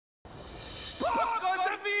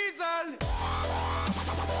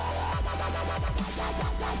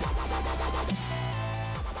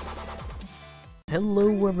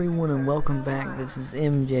Hello everyone and welcome back. This is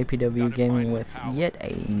MJPWGaming with yet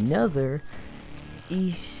another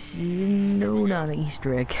Easter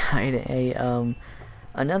egg guide,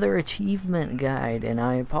 another achievement guide, and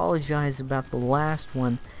I apologize about the last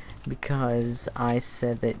one because I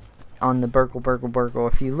said that on the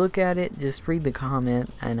Burkle. If you look at it, just read the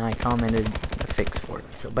comment, and I commented a fix for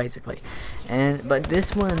it. So basically, but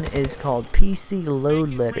this one is called PC Load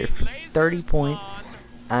Letter for 30 points.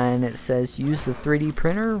 And it says use the 3D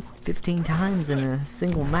printer 15 times in a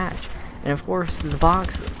single match. And of course the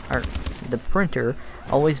box, or the printer,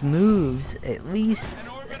 always moves at least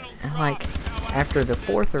like after the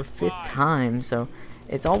 4th or 5th time. So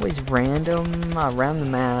it's always random around the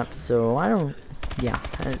map. So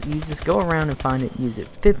you just go around and find it, use it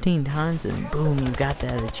 15 times, and boom, you got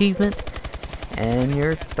that achievement. And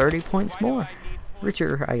you're 30 points more.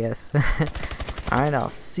 Richer, I guess. Alright, I'll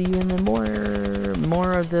see you in the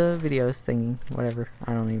more of the videos thingy, whatever,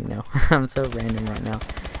 I don't even know. I'm so random right now.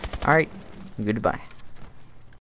 Alright, goodbye.